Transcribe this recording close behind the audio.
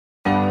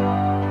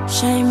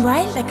Shine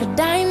bright like a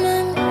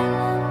diamond.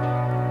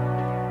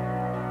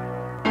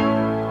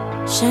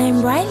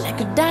 Shine bright like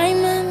a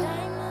diamond.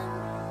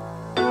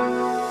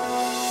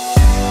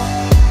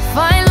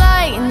 Find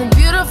light in the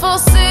beautiful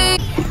sea.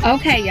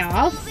 Okay,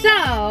 y'all,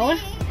 so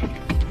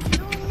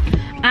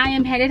I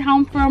am headed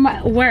home from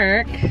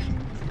work,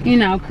 you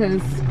know,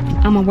 because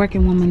I'm a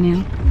working woman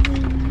now.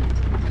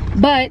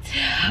 But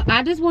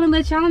I just want to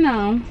let y'all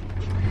know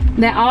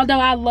that although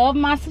I love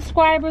my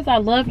subscribers, I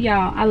love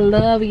y'all. I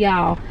love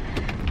y'all.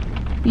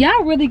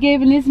 Y'all really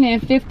giving this man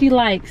 50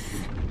 likes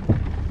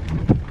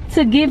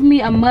to give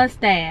me a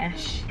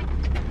mustache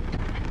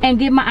and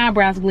get my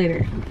eyebrows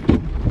glittered.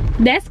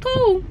 That's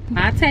cool.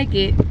 I take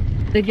it.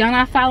 If y'all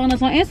not following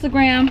us on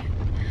Instagram,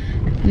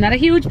 I'm not a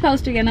huge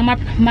poster. You know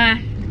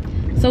my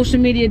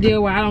social media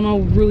deal where I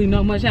don't really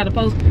know much how to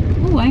post.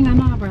 Oh, I ain't got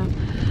no eyebrows.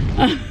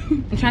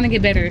 I'm trying to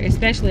get better,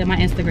 especially on my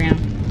Instagram.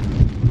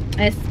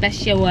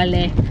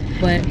 Especially.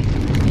 But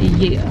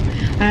yeah,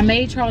 I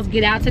made Charles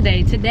get out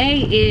today. Today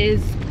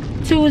is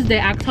Tuesday,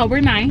 October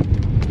 9th.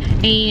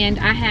 And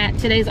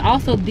today's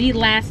also the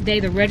last day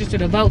to register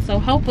to vote. So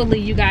hopefully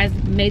you guys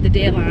made the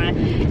deadline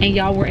and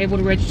y'all were able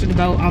to register to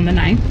vote on the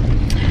 9th.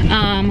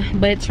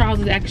 But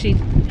Charles is actually,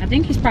 I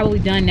think he's probably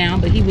done now,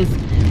 but he was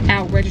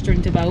out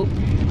registering to vote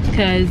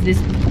because this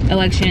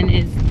election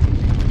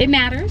it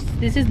matters.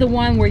 This is the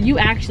one where you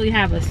actually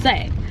have a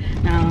say.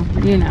 Now,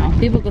 you know,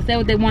 people can say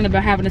what they want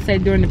about having a say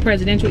during the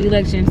presidential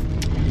elections.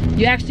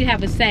 You actually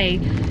have a say,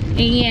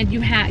 and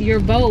your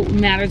vote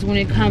matters when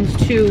it comes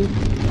to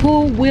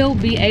who will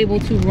be able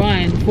to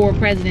run for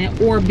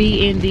president or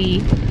be in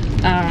the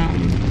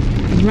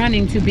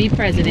running to be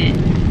president.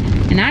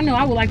 And I know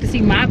I would like to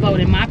see my vote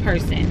and my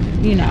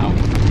person, you know,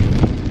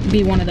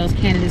 be one of those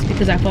candidates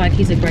because I feel like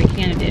he's a great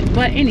candidate.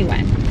 But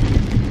anyway,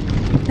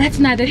 that's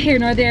neither here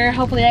nor there.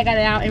 Hopefully I got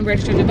it out and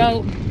registered to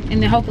vote,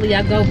 and then hopefully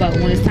I'll go vote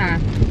when it's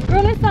time.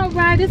 Girl, it's all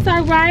right. It's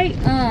all right.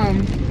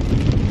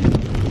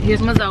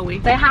 Here's my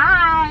Zoe. Say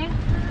hi.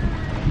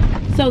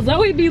 So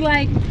Zoe be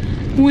like,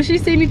 when she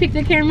see me pick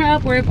the camera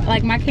up, or if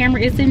like my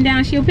camera is sitting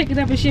down, she'll pick it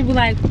up and she'll be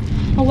like,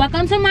 oh,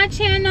 welcome to my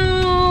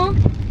channel.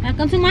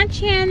 Welcome to my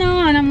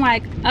channel. And I'm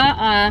like,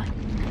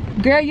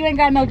 girl, you ain't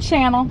got no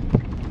channel.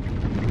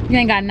 You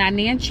ain't got not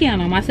a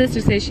channel. My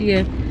sister says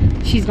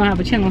she's gonna have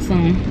a channel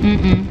soon.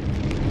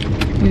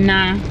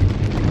 Nah, I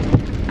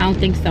don't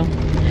think so.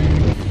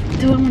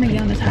 Do I want to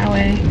get on this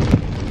highway?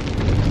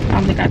 I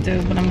don't think I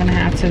do, but I'm gonna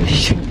have to.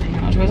 Shoot,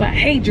 I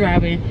hate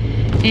driving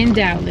in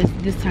Dallas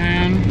this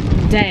time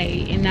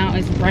day, and now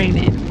it's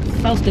raining.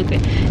 So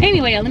stupid.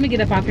 Anyway, let me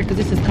get up off here because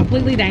this is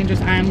completely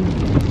dangerous. I'm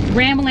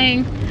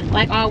rambling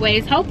like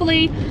always.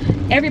 Hopefully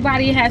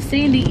everybody has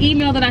seen the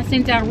email that I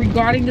sent out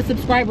regarding the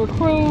subscriber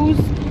cruise.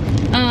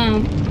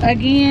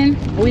 Again,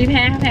 we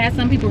have had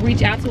some people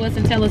reach out to us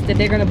and tell us that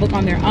they're going to book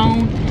on their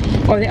own,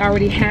 or they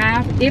already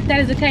have. If that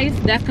is the case,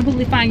 that's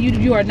completely fine.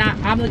 You are not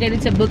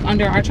obligated to book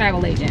under our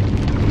travel agent.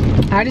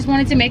 I just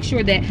wanted to make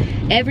sure that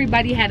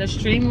everybody had a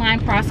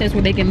streamlined process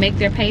where they can make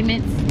their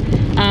payments,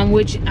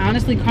 which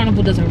honestly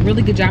Carnival does a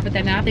really good job at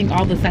that now. I think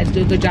all the sites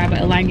do a good job at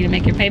allowing you to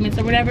make your payments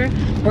or whatever,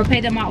 or pay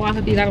them all off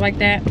if you got it like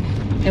that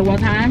at one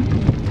time.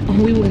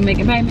 We will be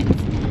making payments.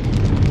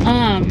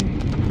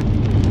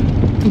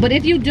 But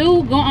if you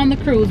do go on the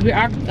cruise, we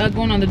are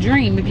going on the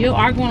Dream. If you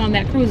are going on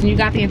that cruise and you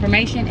got the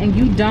information and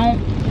you don't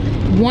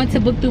want to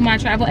book through my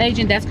travel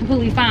agent, that's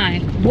completely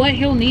fine. What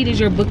he'll need is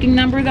your booking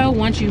number though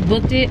once you've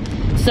booked it,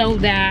 so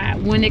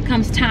that when it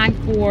comes time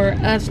for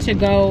us to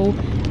go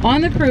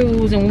on the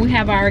cruise and when we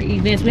have our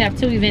events, we have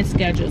 2 events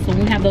scheduled. So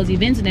when we have those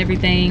events and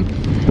everything,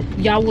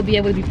 y'all will be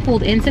able to be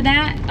pulled into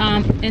that,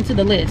 into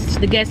the list,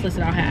 the guest list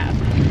that I'll have.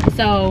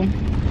 So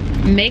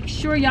make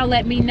sure y'all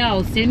let me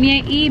know. Send me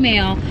an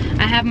email.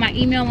 I have my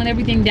email and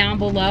everything down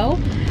below.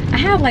 I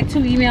have like 2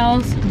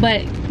 emails,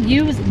 but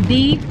use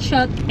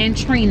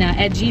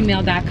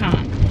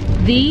thechuckandtrina@gmail.com.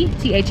 The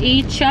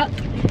Chuck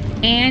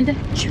and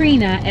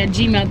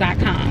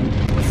Trina@gmail.com.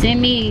 Send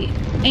me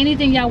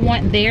anything y'all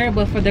want there,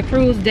 but for the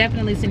cruise,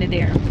 definitely send it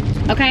there.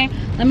 Okay,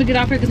 let me get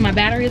off here because my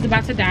battery is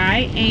about to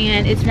die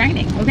and it's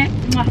raining. Okay,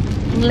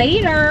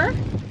 later.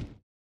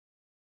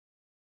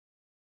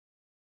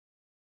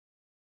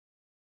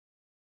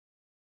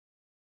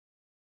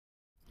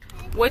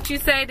 What you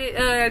say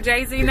that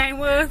Jay-Z name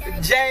was?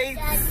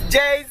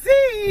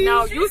 Jay-Z.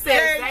 No, you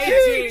said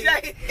Zay-G.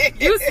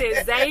 You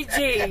said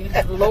Zay-G.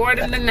 Lord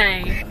in the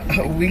name.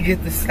 We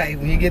get to say,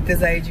 when you get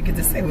this age, you get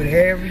to say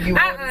whatever you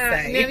want to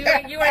say.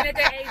 You ain't at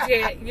that age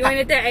yet. You ain't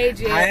at that age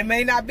yet. I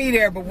may not be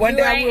there, but one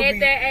day I will be.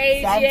 That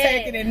age so I'm yet.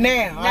 taking it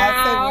now.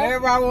 I'll say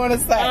whatever I want to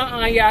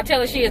say. Y'all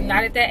tell her she is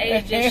not at that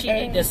age yet. She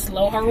need to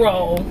slow her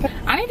roll.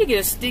 I need to get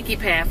a sticky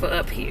pad for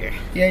up here.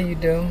 Yeah, you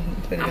do.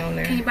 Put it on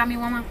there. Can you buy me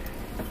one more?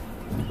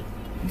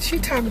 She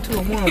talking to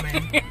a woman.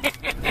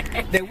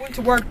 They went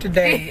to work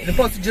today. They're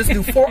supposed to just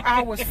do 4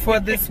 hours for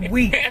this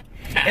week.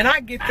 And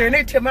I get there and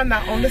they tell me I'm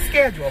not on the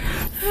schedule.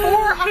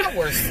 4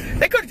 hours.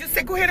 They could have just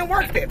said, go ahead and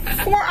work that.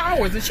 4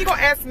 hours. And she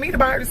gonna ask me to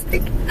buy her the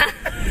sticky.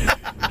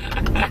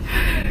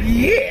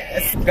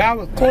 Yes. God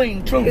was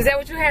clean, too. Is that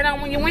what you had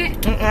on when you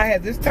went? I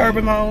had this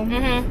turban on.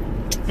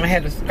 I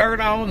had a skirt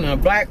on and a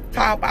black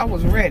top. I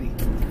was ready.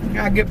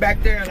 I get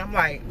back there and I'm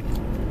like,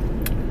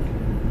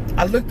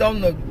 I looked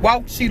on the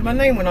walk sheet, my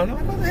name went on. I'm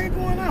like, what the heck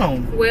going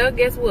on? Well,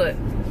 guess what?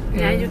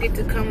 Now you get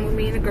to come with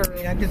me and the girl.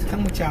 Yeah, I get to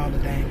come with y'all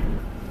today.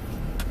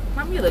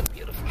 Mom, you look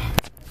beautiful.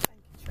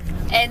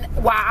 And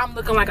while I'm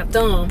looking like a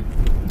thumb.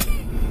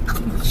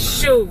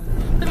 Shoot.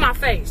 Look at my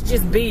face.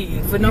 Just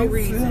big for no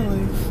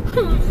reason.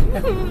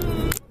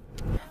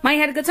 Mom, you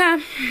had a good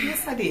time?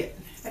 Yes, I did.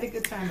 Had a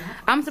good time.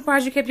 I'm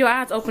surprised you kept your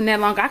eyes open that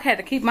long. I had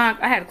to keep mine.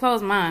 I had to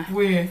close mine.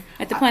 Where?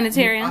 At the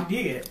planetarium. I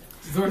did.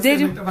 Zora did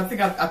you? I think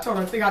I told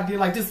her I did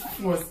like this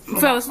for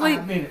fell asleep.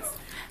 5 minutes.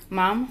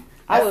 Mom,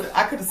 I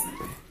could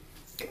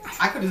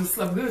have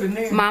slept good in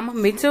there. Mama,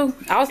 me too.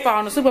 I was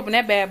falling asleep up in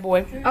that bad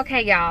boy.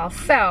 Okay, y'all.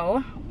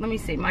 So let me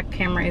see. My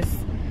camera is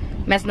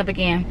messing up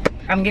again.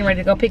 I'm getting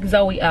ready to go pick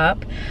Zoe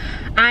up.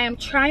 I am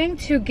trying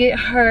to get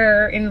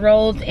her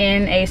enrolled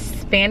in a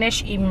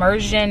Spanish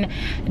immersion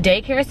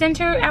daycare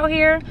center out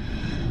here,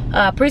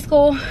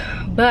 preschool,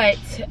 but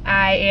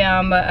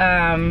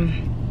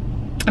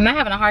I'm not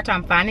having a hard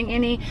time finding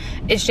any.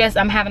 It's just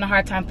I'm having a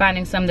hard time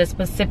finding some that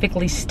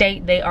specifically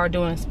state they are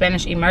doing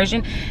Spanish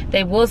immersion.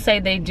 They will say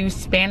they do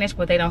Spanish,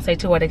 but they don't say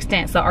to what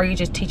extent. So are you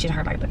just teaching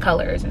her like the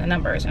colors and the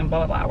numbers and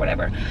blah, blah, blah,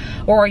 whatever?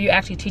 Or are you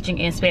actually teaching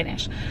in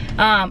Spanish?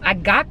 I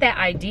got that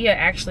idea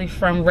actually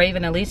from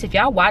Raven Elise. If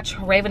y'all watch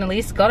Raven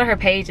Elise, go to her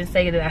page and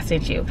say that I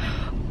sent you.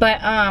 But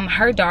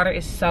her daughter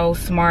is so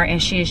smart,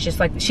 and she is just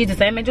like, she's the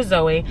same age as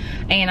Zoe.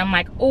 And I'm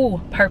like,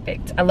 oh,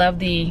 perfect. I love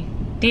the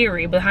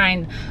theory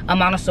behind a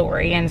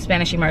Montessori and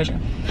Spanish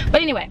immersion.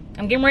 But anyway,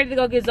 I'm getting ready to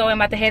go get Zoe. I'm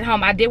about to head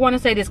home. I did want to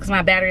say this because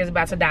my battery is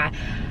about to die.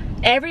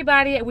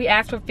 Everybody, we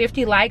asked for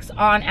 50 likes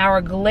on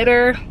our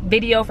glitter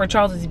video for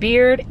Charles's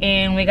beard,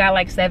 and we got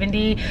like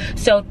 70.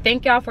 So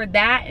thank y'all for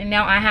that. And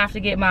now I have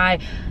to get my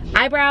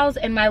eyebrows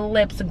and my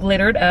lips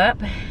glittered up.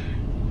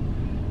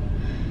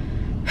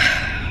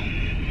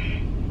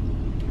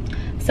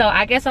 So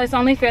I guess it's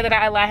only fair that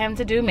I allow him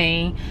to do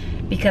me,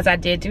 because I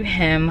did do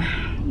him,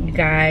 you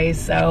guys.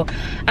 So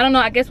I don't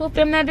know, I guess we'll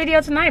film that video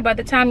tonight. By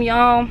the time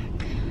y'all,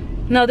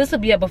 no, this will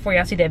be up before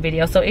y'all see that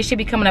video, so it should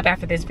be coming up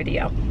after this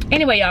video.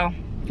 Anyway, y'all,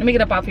 let me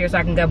get up off here so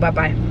I can go.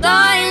 Bye-bye.